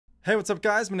Hey, what's up,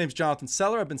 guys? My name's Jonathan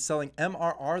Seller. I've been selling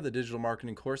MRR, the digital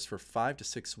marketing course, for 5 to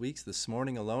 6 weeks. This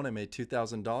morning alone, I made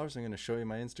 $2,000. I'm going to show you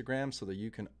my Instagram so that you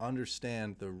can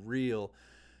understand the real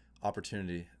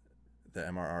opportunity that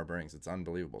MRR brings. It's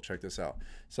unbelievable. Check this out.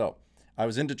 So I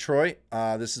was in Detroit.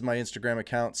 This is my Instagram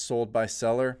account, sold by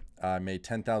Seller. I made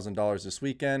 $10,000 this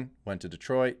weekend. Went to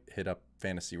Detroit, hit up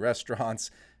fantasy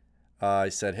restaurants. I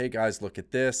said, hey, guys, look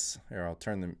at this. Here, I'll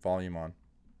turn the volume on.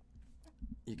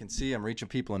 You can see I'm reaching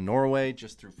people in Norway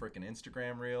just through freaking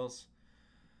Instagram reels.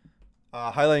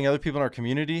 Highlighting other people in our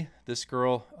community. This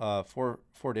girl,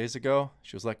 four days ago,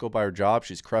 she was let go by her job.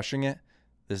 She's crushing it.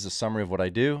 This is a summary of what I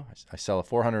do. I sell a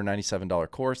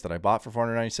 $497 course that I bought for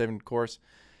 $497 course.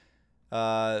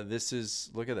 This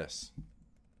is, look at this.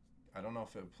 I don't know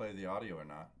if it would play the audio or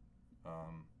not.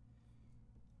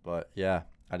 But yeah,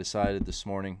 I decided this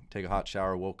morning, take a hot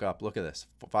shower, woke up. Look at this,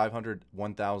 500,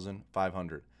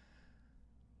 1,500.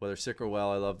 Whether sick or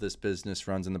well, I love this business.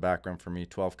 Runs in the background for me,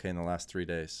 12K in the last 3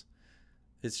 days.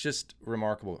 It's just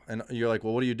remarkable. And you're like,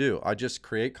 well, what do you do? I just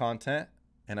create content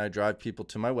and I drive people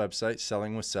to my website,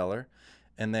 Selling with Seller,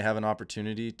 and they have an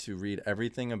opportunity to read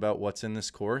everything about what's in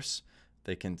this course.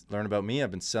 They can learn about me.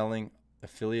 I've been selling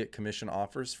affiliate commission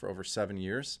offers for over 7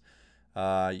 years,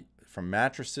 from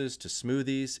mattresses to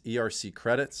smoothies, ERC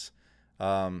credits.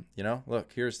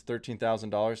 Look, here's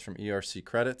 $13,000 from ERC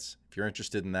credits. If you're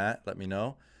interested in that, let me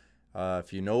know.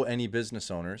 If you know any business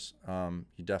owners,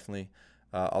 you definitely,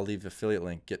 I'll leave affiliate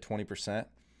link, get 20%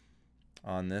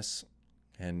 on this.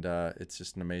 And it's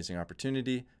just an amazing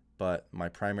opportunity. But my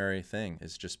primary thing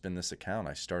has just been this account.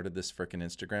 I started this freaking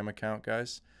Instagram account,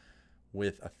 guys,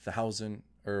 with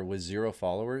 0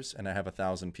 followers, and I have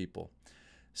 1,000 people.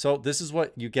 So this is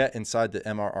what you get inside the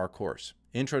MRR course.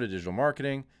 Intro to digital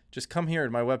marketing. Just come here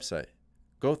to my website.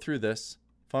 Go through this,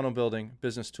 funnel building,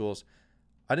 business tools.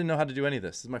 I didn't know how to do any of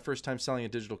this. This is my first time selling a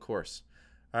digital course.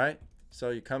 All right,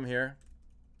 so you come here.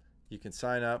 You can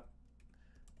sign up.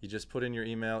 You just put in your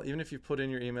email. Even if you put in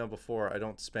your email before, I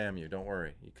don't spam you. Don't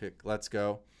worry. You click Let's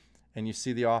Go, and you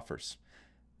see the offers.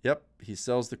 Yep, he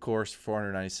sells the course for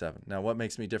 $497. Now, what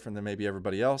makes me different than maybe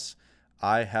everybody else?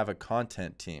 I have a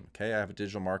content team, okay? I have a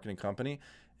digital marketing company,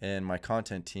 and my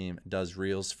content team does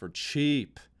reels for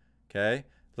cheap, okay?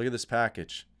 Look at this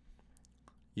package.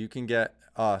 You can get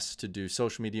us to do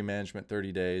social media management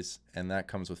 30 days, and that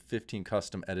comes with 15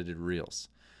 custom edited reels.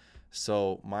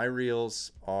 So my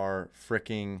reels are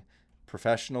freaking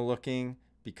professional looking,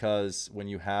 because when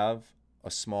you have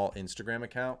a small Instagram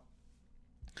account,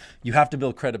 you have to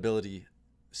build credibility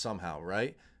somehow,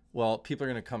 right? Well, people are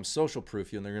going to come social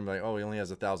proof you, and they're going to be like, oh, he only has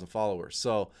 1,000 followers.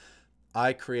 So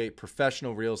I create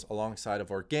professional reels alongside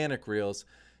of organic reels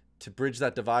to bridge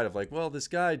that divide of like, well, this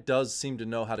guy does seem to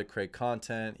know how to create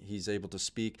content. He's able to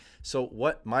speak. So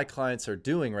what my clients are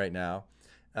doing right now,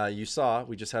 you saw,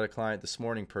 we just had a client this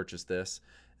morning purchase this.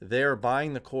 They're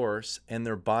buying the course, and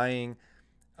they're buying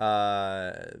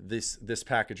this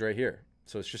package right here.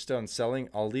 So it's just on selling.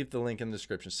 I'll leave the link in the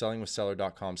description,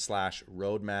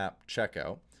 sellingwithseller.com/roadmap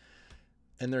checkout.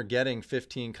 And they're getting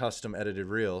 15 custom edited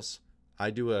reels.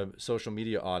 I do a social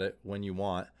media audit when you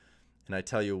want, and I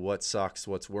tell you what sucks,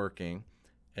 what's working,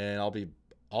 and I'll be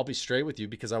straight with you,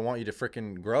 because I want you to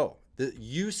freaking grow.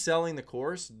 You selling the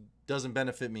course doesn't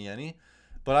benefit me any,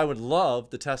 but I would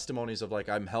love the testimonies of like,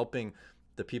 I'm helping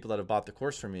the people that have bought the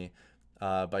course from me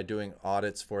by doing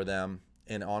audits for them.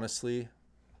 And honestly,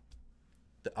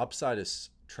 the upside is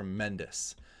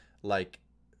tremendous. Like,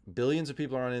 billions of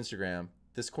people are on Instagram.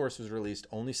 This course was released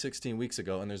only 16 weeks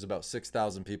ago, and there's about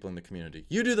 6,000 people in the community.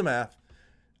 You do the math.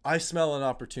 I smell an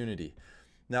opportunity.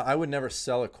 Now, I would never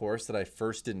sell a course that I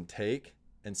first didn't take,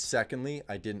 and secondly,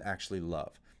 I didn't actually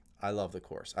love. I love the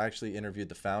course. I actually interviewed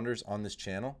the founders on this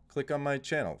channel. Click on my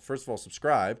channel. First of all,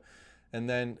 subscribe, and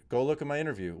then go look at my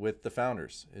interview with the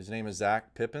founders. His name is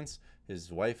Zach Pippins.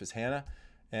 His wife is Hannah.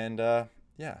 And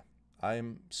yeah,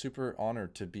 I'm super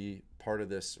honored to be part of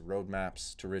this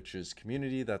Roadmaps to Riches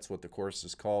community. That's what the course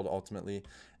is called ultimately.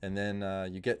 And then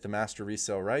you get the master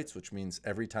resale rights, which means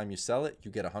every time you sell it,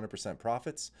 you get 100%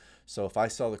 profits. So if I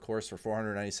sell the course for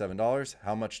 $497,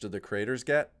 how much do the creators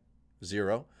get?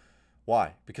 0.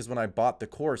 Why? Because when I bought the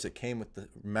course, it came with the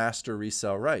master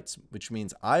resale rights, which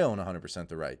means I own 100% of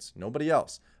the rights, nobody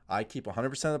else. I keep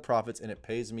 100% of the profits, and it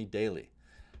pays me daily.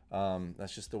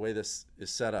 That's just the way this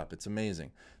is set up. It's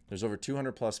amazing. There's over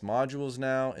 200 plus modules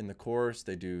now in the course.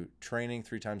 They do training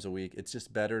 3 times a week. It's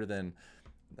just better than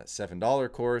that $7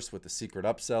 course with the secret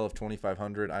upsell of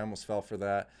 $2,500. I almost fell for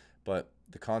that, but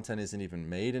the content isn't even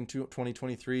made in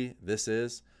 2023. This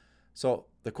is. So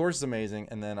the course is amazing.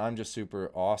 And then I'm just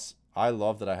super awesome. I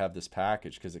love that I have this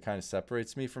package, because it kind of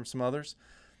separates me from some others.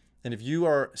 And if you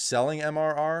are selling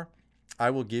MRR, I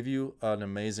will give you an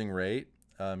amazing rate.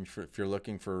 If you're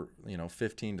looking for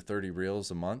 15 to 30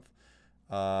 reels a month,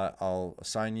 I'll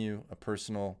assign you a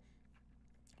personal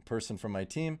person from my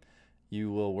team.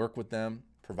 You will work with them,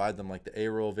 provide them like the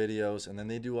A-roll videos, and then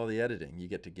they do all the editing. You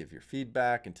get to give your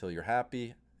feedback until you're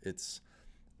happy. It's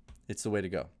the way to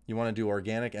go. You want to do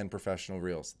organic and professional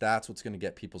reels. That's what's going to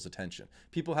get people's attention.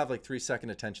 People have like 3-second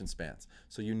attention spans.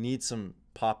 So you need some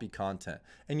poppy content,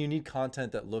 and you need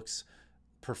content that looks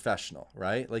professional,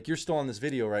 right? Like you're still on this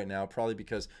video right now, probably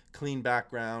because clean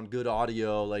background, good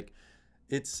audio, like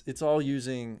it's all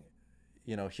using,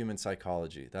 human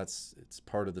psychology. It's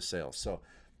part of the sales. So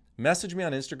message me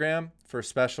on Instagram for a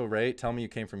special rate. Tell me you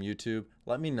came from YouTube.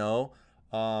 Let me know.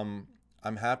 I'm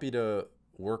happy to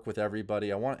work with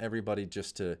everybody. I want everybody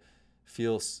just to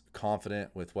feel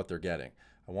confident with what they're getting.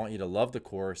 I want you to love the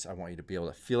course. I want you to be able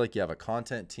to feel like you have a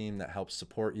content team that helps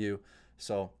support you.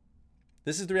 So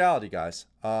this is the reality, guys.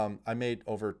 I made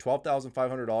over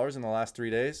 $12,500 in the last 3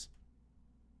 days.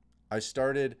 I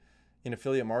started in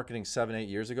affiliate marketing 7-8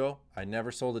 years ago. I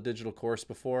never sold a digital course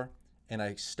before, and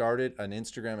I started an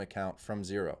Instagram account from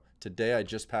zero. Today, I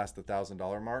just passed the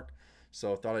 $1,000 mark.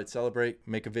 So I thought I'd celebrate,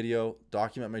 make a video,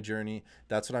 document my journey.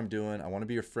 That's what I'm doing. I want to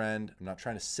be your friend. I'm not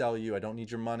trying to sell you. I don't need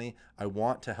your money. I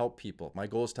want to help people. My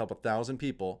goal is to help 1,000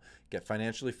 people get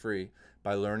financially free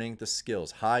by learning the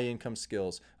skills, high income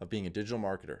skills of being a digital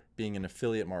marketer, being an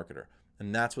affiliate marketer.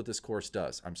 And that's what this course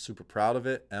does. I'm super proud of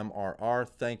it. MRR,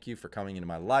 thank you for coming into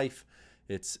my life.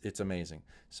 It's amazing.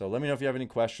 So let me know if you have any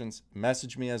questions.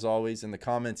 Message me as always in the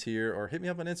comments here, or hit me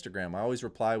up on Instagram. I always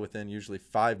reply within usually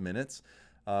 5 minutes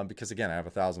because again, I have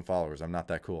 1,000 followers. I'm not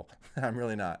that cool. I'm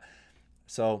really not.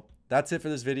 So that's it for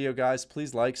this video, guys.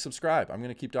 Please like, subscribe. I'm going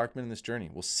to keep documenting this journey.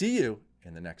 We'll see you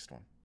in the next one.